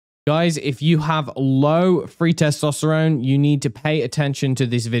Guys, if you have low free testosterone, you need to pay attention to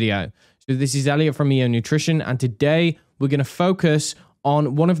this video. So this is Elliot from EO Nutrition, and today we're going to focus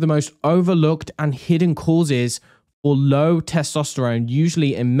on one of the most overlooked and hidden causes for low testosterone,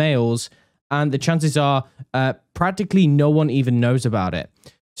 usually in males, and the chances are practically no one even knows about it.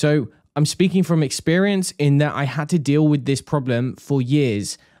 So I'm speaking from experience in that I had to deal with this problem for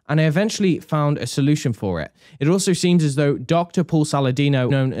years, and I eventually found a solution for it. It also seems as though Dr. Paul Saladino,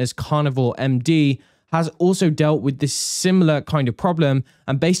 known as Carnivore MD, has also dealt with this similar kind of problem,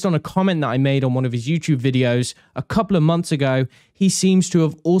 and based on a comment that I made on one of his YouTube videos a couple of months ago, he seems to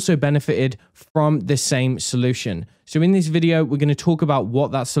have also benefited from the same solution. So in this video, we're going to talk about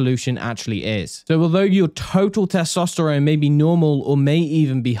what that solution actually is. So although your total testosterone may be normal or may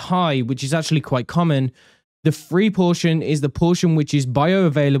even be high, which is actually quite common, the free portion is the portion which is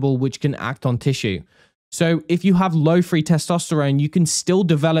bioavailable, which can act on tissue. So if you have low free testosterone, you can still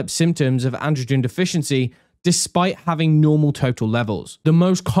develop symptoms of androgen deficiency despite having normal total levels. The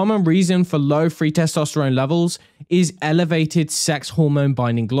most common reason for low free testosterone levels is elevated sex hormone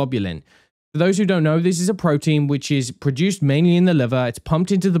binding globulin. For those who don't know, this is a protein which is produced mainly in the liver. It's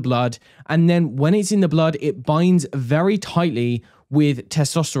pumped into the blood, and then when it's in the blood, it binds very tightly with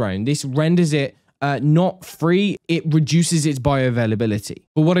testosterone. This renders it not free, it reduces its bioavailability.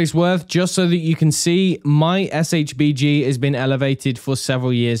 For what it's worth, just so that you can see, my SHBG has been elevated for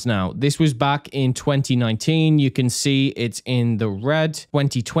several years now. This was back in 2019. You can see it's in the red.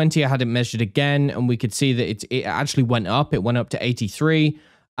 2020, I had it measured again, and we could see that it actually went up. It went up to 83,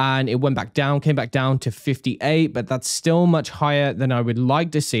 and it went back down, came back down to 58, but that's still much higher than I would like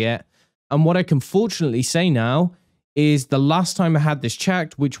to see it. And what I can fortunately say now is the last time I had this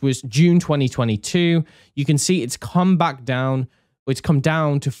checked, which was June 2022, you can see it's come back down. It's come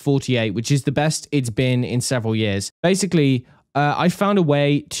down to 48, which is the best it's been in several years. Basically, I found a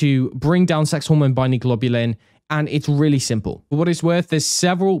way to bring down sex hormone binding globulin, and it's really simple. For what it's worth, there's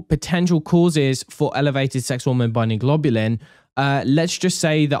several potential causes for elevated sex hormone binding globulin. Let's just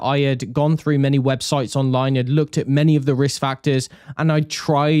say that I had gone through many websites online, had looked at many of the risk factors, and I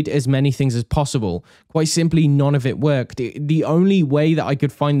tried as many things as possible. Quite simply, none of it worked. The only way that I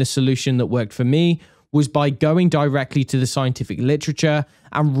could find the solution that worked for me was by going directly to the scientific literature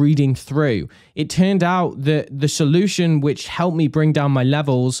and reading through. It turned out that the solution which helped me bring down my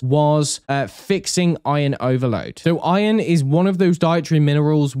levels was fixing iron overload. So iron is one of those dietary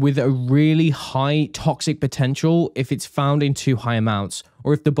minerals with a really high toxic potential if it's found in too high amounts,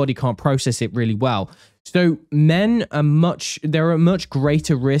 or if the body can't process it really well. So men are they're at much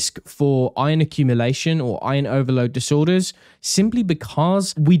greater risk for iron accumulation or iron overload disorders simply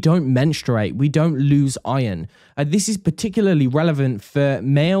because we don't menstruate, we don't lose iron. This is particularly relevant for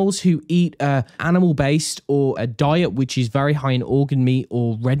males who eat animal-based or a diet which is very high in organ meat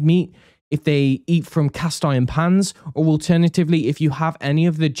or red meat, if they eat from cast iron pans, or alternatively, if you have any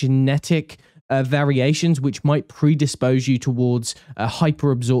of the genetic variations which might predispose you towards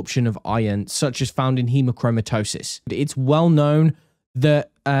hyperabsorption of iron, such as found in hemochromatosis. It's well known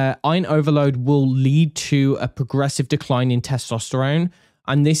that iron overload will lead to a progressive decline in testosterone,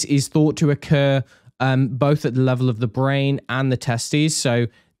 and this is thought to occur both at the level of the brain and the testes. So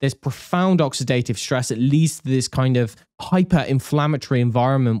there's profound oxidative stress that leads to this kind of hyper-inflammatory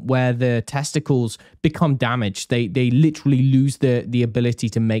environment where the testicles become damaged. They literally lose the ability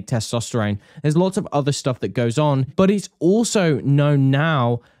to make testosterone. There's lots of other stuff that goes on, but it's also known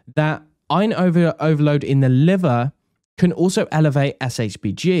now that iron overload in the liver can also elevate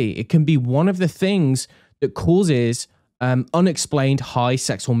SHBG. It can be one of the things that causes unexplained high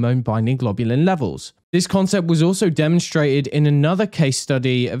sex hormone binding globulin levels. This concept was also demonstrated in another case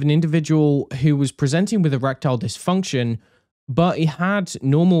study of an individual who was presenting with erectile dysfunction, but he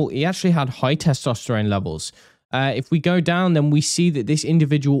actually had high testosterone levels. If we go down, then we see that this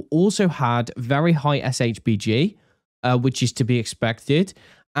individual also had very high SHBG, which is to be expected,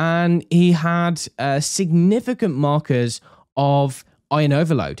 and he had significant markers of iron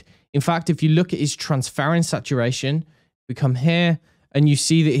overload. In fact, if you look at his transferrin saturation, we come here, and you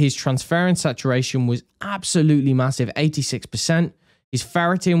see that his transferrin saturation was absolutely massive, 86%. His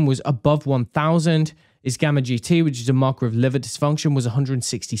ferritin was above 1,000. His gamma GT, which is a marker of liver dysfunction, was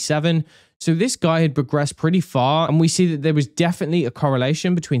 167. So this guy had progressed pretty far, and we see that there was definitely a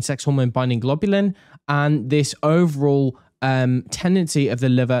correlation between sex hormone binding globulin and this overall tendency of the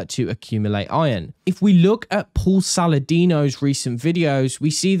liver to accumulate iron. If we look at Paul Saladino's recent videos,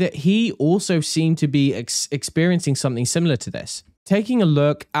 we see that he also seemed to be experiencing something similar to this. Taking a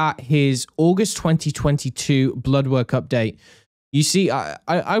look at his August 2022 bloodwork update, you see,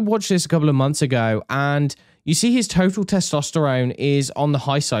 I watched this a couple of months ago, and you see his total testosterone is on the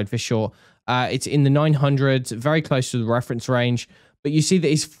high side for sure. It's in the 900s, very close to the reference range. But you see that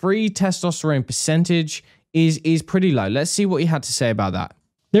his free testosterone percentage is pretty low. Let's see what he had to say about that.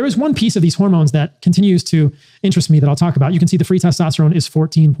 There is one piece of these hormones that continues to interest me that I'll talk about. You can see the free testosterone is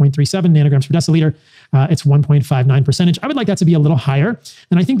 14.37 nanograms per deciliter. It's 1.59 percentage. I would like that to be a little higher.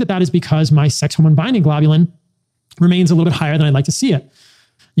 And I think that that is because my sex hormone binding globulin remains a little bit higher than I'd like to see it.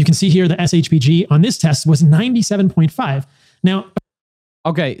 You can see here the SHBG on this test was 97.5. Now,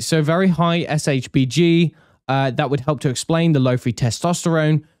 okay, so very high SHBG. That would help to explain the low free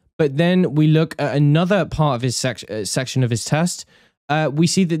testosterone. But then we look at another part of his section of his test. We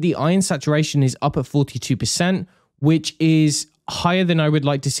see that the iron saturation is up at 42%, which is higher than I would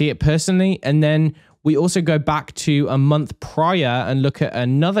like to see it personally. And then we also go back to a month prior and look at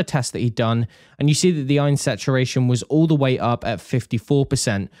another test that he'd done. And you see that the iron saturation was all the way up at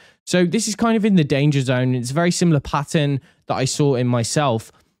 54%. So this is kind of in the danger zone. It's a very similar pattern that I saw in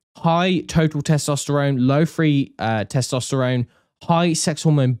myself. High total testosterone, low free testosterone, high sex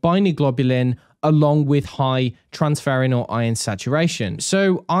hormone binding globulin, along with high transferrin or iron saturation.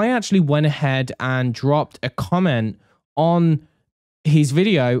 So I actually went ahead and dropped a comment on his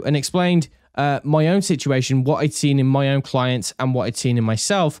video and explained my own situation, what I'd seen in my own clients and what I'd seen in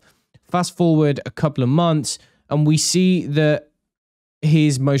myself. Fast forward a couple of months and we see that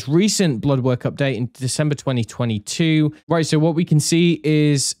his most recent blood work update in December 2022. Right, so what we can see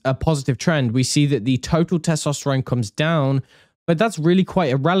is a positive trend. We see that the total testosterone comes down, but that's really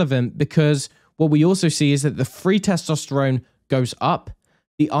quite irrelevant because what we also see is that the free testosterone goes up.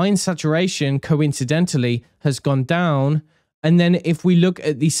 The iron saturation, coincidentally, has gone down. And then if we look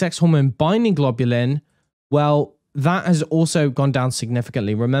at the sex hormone binding globulin, well, that has also gone down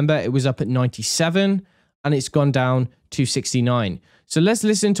significantly. Remember, it was up at 97 and it's gone down to 69. So let's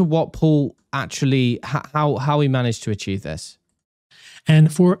listen to what Paul actually, how he managed to achieve this.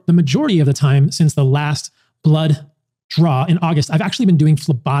 And for the majority of the time since the last blood draw in August, I've actually been doing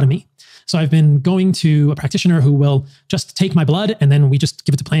phlebotomy. So I've been going to a practitioner who will just take my blood and then we just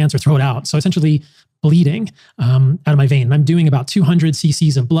give it to plants or throw it out. So essentially bleeding out of my vein. And I'm doing about 200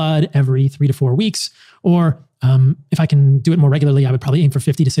 cc's of blood every 3 to 4 weeks. Or if I can do it more regularly, I would probably aim for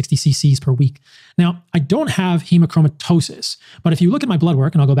 50 to 60 cc's per week. Now, I don't have hemochromatosis, but if you look at my blood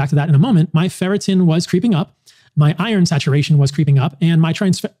work, and I'll go back to that in a moment, my ferritin was creeping up, my iron saturation was creeping up, and my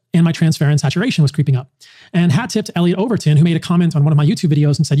transferrin saturation was creeping up. And hat tip to Elliot Overton, who made a comment on one of my YouTube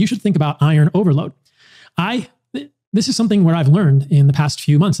videos and said, you should think about iron overload. This is something where I've learned in the past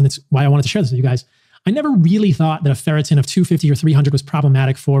few months, and it's why I wanted to share this with you guys. I never really thought that a ferritin of 250 or 300 was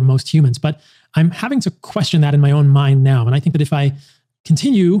problematic for most humans, but I'm having to question that in my own mind now. And I think that if I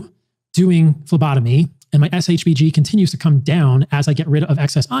continue doing phlebotomy and my SHBG continues to come down as I get rid of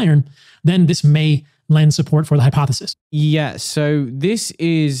excess iron, then this may lend support for the hypothesis. Yeah, so this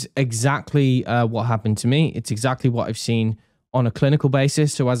is exactly what happened to me. It's exactly what I've seen on a clinical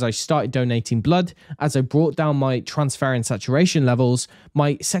basis. So as I started donating blood, as I brought down my transferrin saturation levels,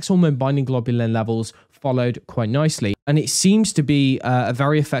 my sex hormone binding globulin levels followed quite nicely. And it seems to be a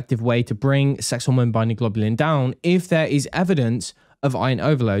very effective way to bring sex hormone binding globulin down if there is evidence of iron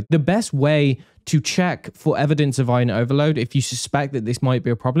overload. The best way to check for evidence of iron overload, if you suspect that this might be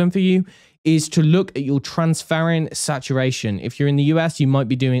a problem for you, is to look at your transferrin saturation. If you're in the US, you might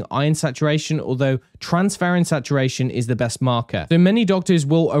be doing iron saturation, although transferrin saturation is the best marker. So many doctors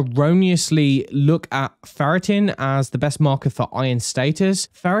will erroneously look at ferritin as the best marker for iron status.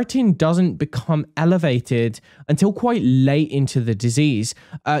 Ferritin doesn't become elevated until quite late into the disease.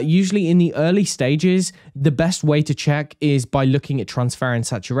 Usually in the early stages, the best way to check is by looking at transferrin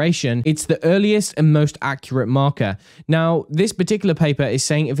saturation. It's the earliest and most accurate marker. Now, this particular paper is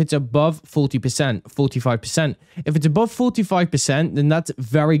saying if it's above 40%, 45%. If it's above 45%, then that's a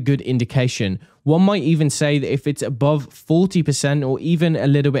very good indication. One might even say that if it's above 40% or even a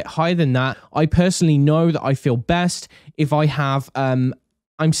little bit higher than that, I personally know that I feel best if I have, I'm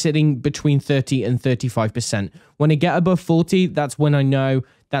sitting between 30 and 35%. When I get above 40, that's when I know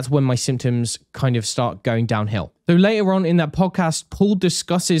that's when my symptoms kind of start going downhill. So later on in that podcast, Paul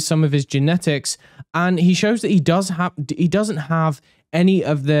discusses some of his genetics and he shows that he doesn't have any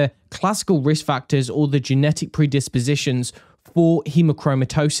of the classical risk factors or the genetic predispositions for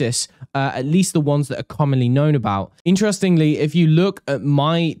hemochromatosis, at least the ones that are commonly known about. Interestingly, if you look at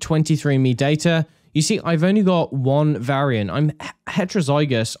my 23andMe data, you see I've only got one variant. I'm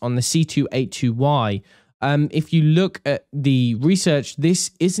heterozygous on the C282Y. If you look at the research,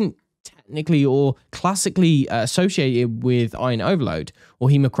 this isn't technically or classically associated with iron overload or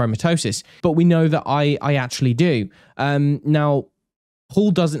hemochromatosis, but we know that I actually do. Now,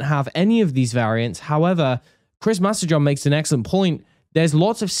 Paul doesn't have any of these variants. However, Chris Masterjohn makes an excellent point. There's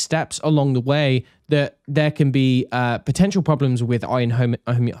lots of steps along the way that there can be potential problems with iron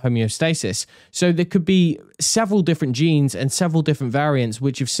homeostasis. So there could be several different genes and several different variants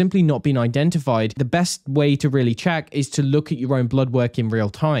which have simply not been identified. The best way to really check is to look at your own blood work in real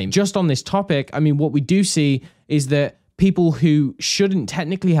time. Just on this topic, I mean, what we do see is that people who shouldn't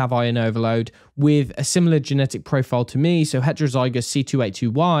technically have iron overload with a similar genetic profile to me, so heterozygous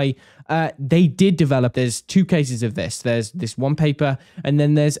C282Y, they did develop. There's two cases of this. There's this one paper, and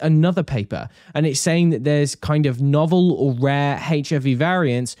then there's another paper. And it's saying that there's kind of novel or rare HFE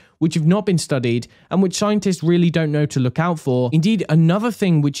variants which have not been studied and which scientists really don't know to look out for. Indeed, another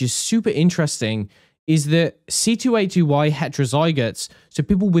thing which is super interesting is that C282Y heterozygotes, so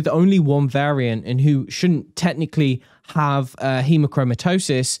people with only one variant and who shouldn't technically have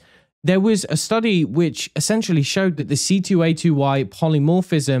hemochromatosis, there was a study which essentially showed that the C282Y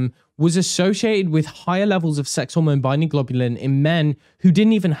polymorphism was associated with higher levels of sex hormone binding globulin in men who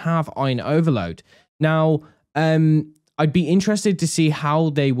didn't even have iron overload. Now, I'd be interested to see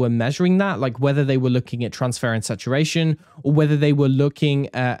how they were measuring that, like whether they were looking at transferrin saturation or whether they were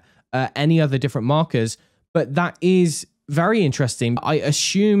looking at any other different markers, but that is very interesting. I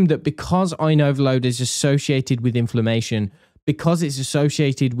assume that because iron overload is associated with inflammation, because it's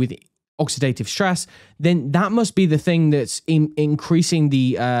associated with oxidative stress, then that must be the thing that's increasing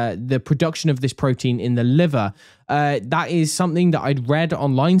the production of this protein in the liver. That is something that I'd read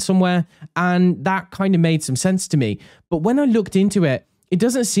online somewhere, and that kind of made some sense to me. But when I looked into it, it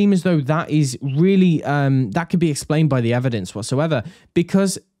doesn't seem as though that is really, that could be explained by the evidence whatsoever,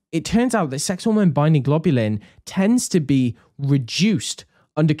 because it turns out that sex hormone binding globulin tends to be reduced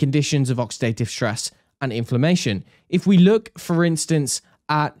under conditions of oxidative stress and inflammation. If we look, for instance,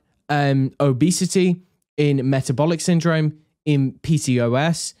 at obesity, in metabolic syndrome, in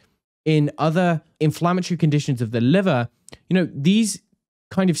PCOS, in other inflammatory conditions of the liver, you know, these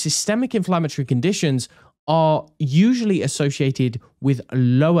kind of systemic inflammatory conditions are usually associated with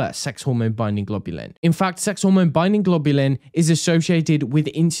lower sex hormone binding globulin. In fact, sex hormone binding globulin is associated with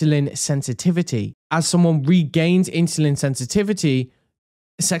insulin sensitivity. As someone regains insulin sensitivity,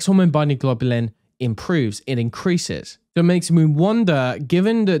 sex hormone binding globulin improves, it increases. So it makes me wonder,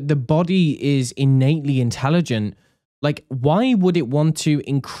 given that the body is innately intelligent, like why would it want to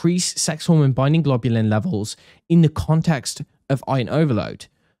increase sex hormone binding globulin levels in the context of iron overload?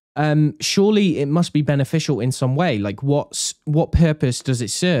 Surely it must be beneficial in some way. Like what purpose does it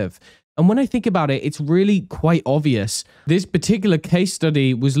serve? And when I think about it, it's really quite obvious. This particular case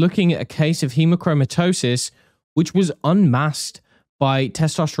study was looking at a case of hemochromatosis, which was unmasked by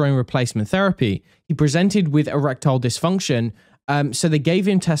testosterone replacement therapy. He presented with erectile dysfunction. So they gave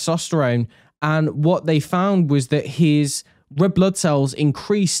him testosterone, and what they found was that his red blood cells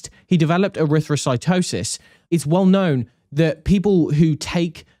increased. He developed erythrocytosis. It's well known that people who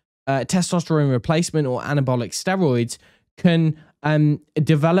take testosterone replacement or anabolic steroids can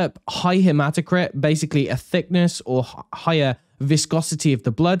develop high hematocrit, basically a thickness or higher viscosity of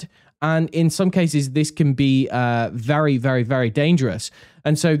the blood. And in some cases, this can be very, very, very dangerous.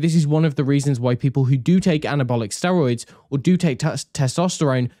 And so this is one of the reasons why people who do take anabolic steroids or do take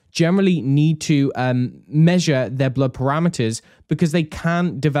testosterone generally need to measure their blood parameters, because they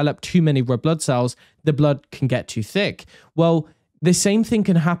can develop too many red blood cells. The blood can get too thick. Well, the same thing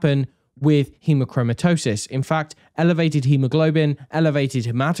can happen with hemochromatosis. In fact, elevated hemoglobin, elevated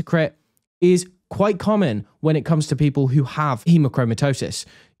hematocrit is quite common when it comes to people who have hemochromatosis.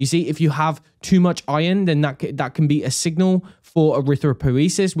 You see, if you have too much iron, then that can be a signal for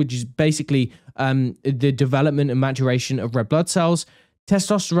erythropoiesis, which is basically the development and maturation of red blood cells.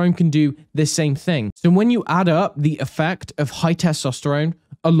 Testosterone can do the same thing. So when you add up the effect of high testosterone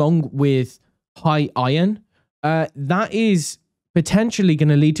along with high iron, that is potentially going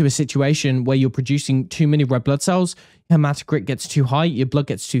to lead to a situation where you're producing too many red blood cells, hematocrit gets too high, your blood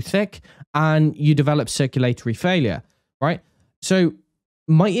gets too thick, and you develop circulatory failure, right? So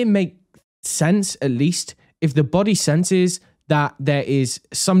might it make sense, at least, if the body senses that there is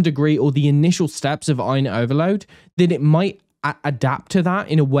some degree or the initial steps of iron overload, then it might adapt to that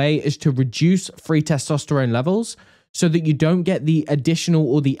in a way as to reduce free testosterone levels so that you don't get the additional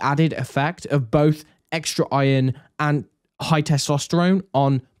or the added effect of both extra iron and high testosterone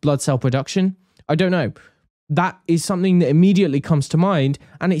on blood cell production? I don't know. That is something that immediately comes to mind,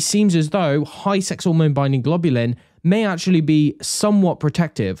 and it seems as though high sex hormone binding globulin may actually be somewhat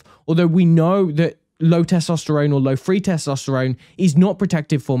protective, although we know that low testosterone or low free testosterone is not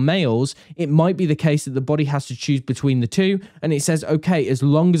protective for males, it might be the case that the body has to choose between the two. And it says, okay, as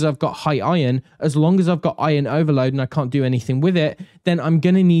long as I've got high iron, as long as I've got iron overload and I can't do anything with it, then I'm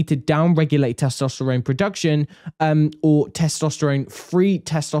going to need to down-regulate testosterone production or free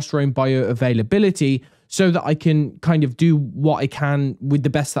testosterone bioavailability, so that I can kind of do what I can with the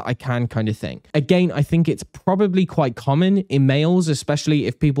best that I can, kind of thing. Again, I think it's probably quite common in males, especially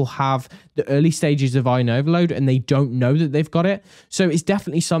if people have the early stages of iron overload and they don't know that they've got it. So it's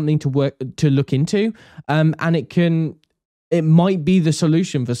definitely something to look into. And it might be the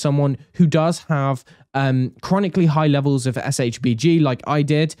solution for someone who does have chronically high levels of SHBG like I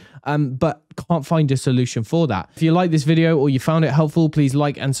did, but can't find a solution for that. If you like this video or you found it helpful, please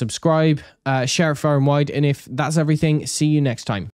like and subscribe, share it far and wide. And if that's everything, see you next time.